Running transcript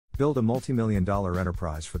Build a multi-million-dollar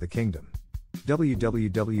enterprise for the kingdom.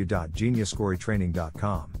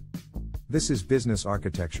 www.GeniusCoretraining.com. This is business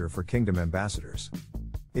architecture for kingdom ambassadors.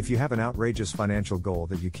 If you have an outrageous financial goal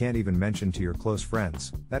that you can't even mention to your close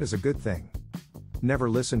friends, that is a good thing.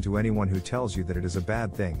 Never listen to anyone who tells you that it is a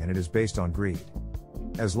bad thing and it is based on greed.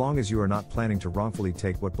 As long as you are not planning to wrongfully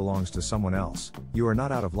take what belongs to someone else, you are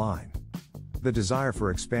not out of line. The desire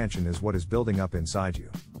for expansion is what is building up inside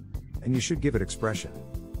you. And you should give it expression.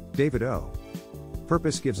 David O.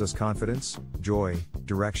 Purpose gives us confidence, joy,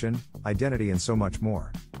 direction, identity and so much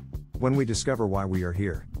more. When we discover why we are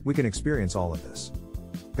here, we can experience all of this.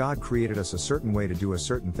 God created us a certain way to do a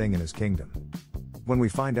certain thing in His kingdom. When we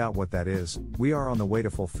find out what that is, we are on the way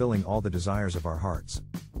to fulfilling all the desires of our hearts.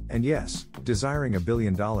 And yes, desiring $1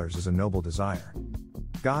 billion is a noble desire.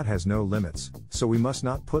 God has no limits, so we must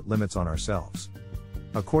not put limits on ourselves.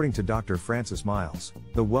 According to Dr. Francis Miles,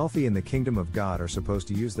 the wealthy in the kingdom of God are supposed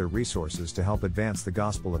to use their resources to help advance the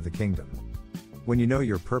gospel of the kingdom. When you know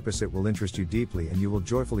your purpose, it will interest you deeply and you will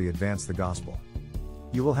joyfully advance the gospel.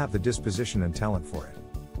 You will have the disposition and talent for it.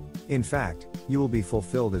 In fact, you will be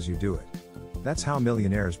fulfilled as you do it. That's how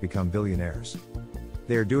millionaires become billionaires.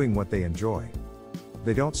 They are doing what they enjoy.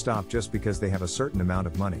 They don't stop just because they have a certain amount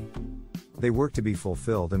of money. They work to be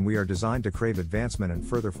fulfilled, and we are designed to crave advancement and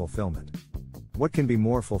further fulfillment. What can be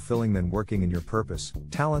more fulfilling than working in your purpose,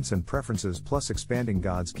 talents and preferences plus expanding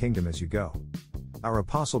God's kingdom as you go? Our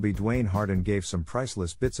apostle B. Dwayne Hardin gave some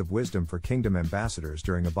priceless bits of wisdom for kingdom ambassadors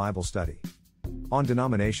during a Bible study. On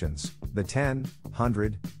denominations, the 10,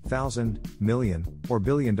 100, 1,000, million, or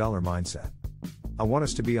billion-dollar mindset. I want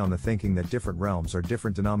us to be on the thinking that different realms are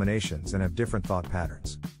different denominations and have different thought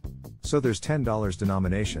patterns. So there's $10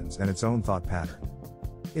 denominations and its own thought pattern.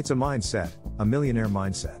 It's a mindset, a millionaire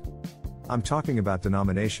mindset. I'm talking about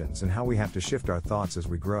denominations and how we have to shift our thoughts as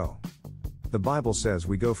we grow. The Bible says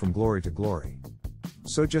we go from glory to glory.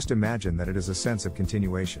 So just imagine that it is a sense of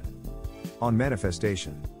continuation. On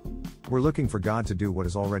manifestation, we're looking for God to do what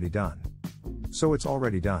is already done. So it's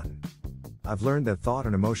already done. I've learned that thought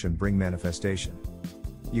and emotion bring manifestation.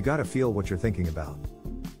 You gotta feel what you're thinking about.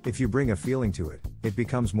 If you bring a feeling to it, it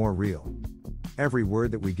becomes more real. Every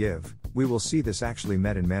word that we give, we will see this actually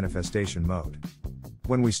met in manifestation mode.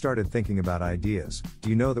 When we started thinking about ideas, do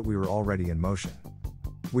you know that we were already in motion?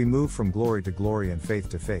 We move from glory to glory and faith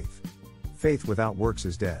to faith. Faith without works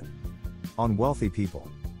is dead. On wealthy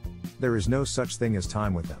people, there is no such thing as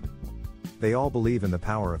time with them. They all believe in the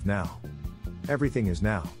power of now. Everything is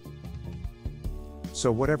now.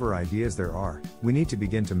 So whatever ideas there are, we need to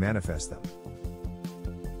begin to manifest them.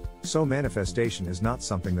 So manifestation is not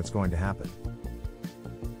something that's going to happen.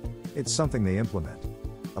 It's something they implement.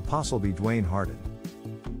 Apostle B. Dwayne Hardin.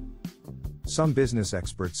 Some business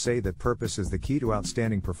experts say that purpose is the key to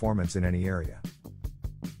outstanding performance in any area.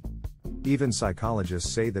 Even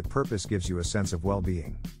psychologists say that purpose gives you a sense of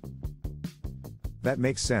well-being. That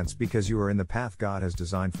makes sense because you are in the path God has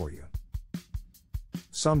designed for you.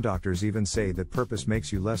 Some doctors even say that purpose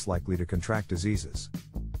makes you less likely to contract diseases.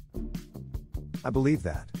 I believe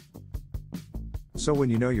that. So when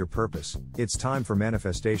you know your purpose, it's time for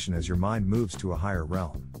manifestation as your mind moves to a higher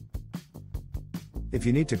realm. If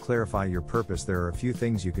you need to clarify your purpose, there are a few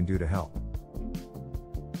things you can do to help.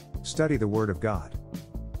 Study the Word of God.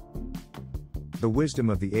 The wisdom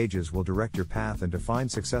of the ages will direct your path and define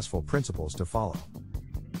successful principles to follow.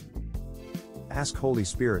 Ask Holy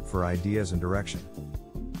Spirit for ideas and direction.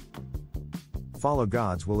 Follow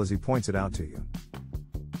God's will as He points it out to you.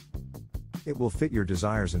 It will fit your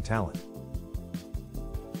desires and talent.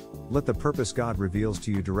 Let the purpose God reveals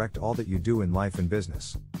to you direct all that you do in life and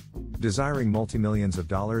business. Desiring multi-millions of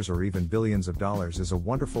dollars or even billions of dollars is a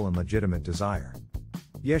wonderful and legitimate desire.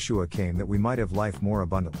 Yeshua came that we might have life more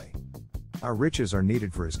abundantly. Our riches are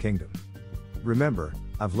needed for His kingdom. Remember,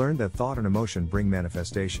 I've learned that thought and emotion bring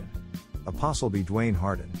manifestation. Apostle B. Dwayne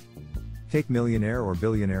Hardin. Take millionaire or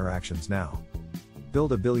billionaire actions now.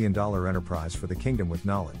 Build a billion-dollar enterprise for the kingdom with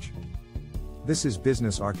knowledge. This is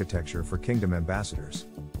business architecture for kingdom ambassadors.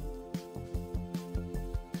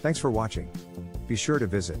 Thanks for watching. Be sure to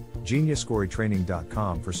visit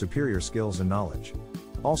GeniusCoretraining.com for superior skills and knowledge.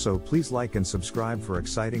 Also, please like and subscribe for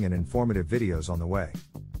exciting and informative videos on the way.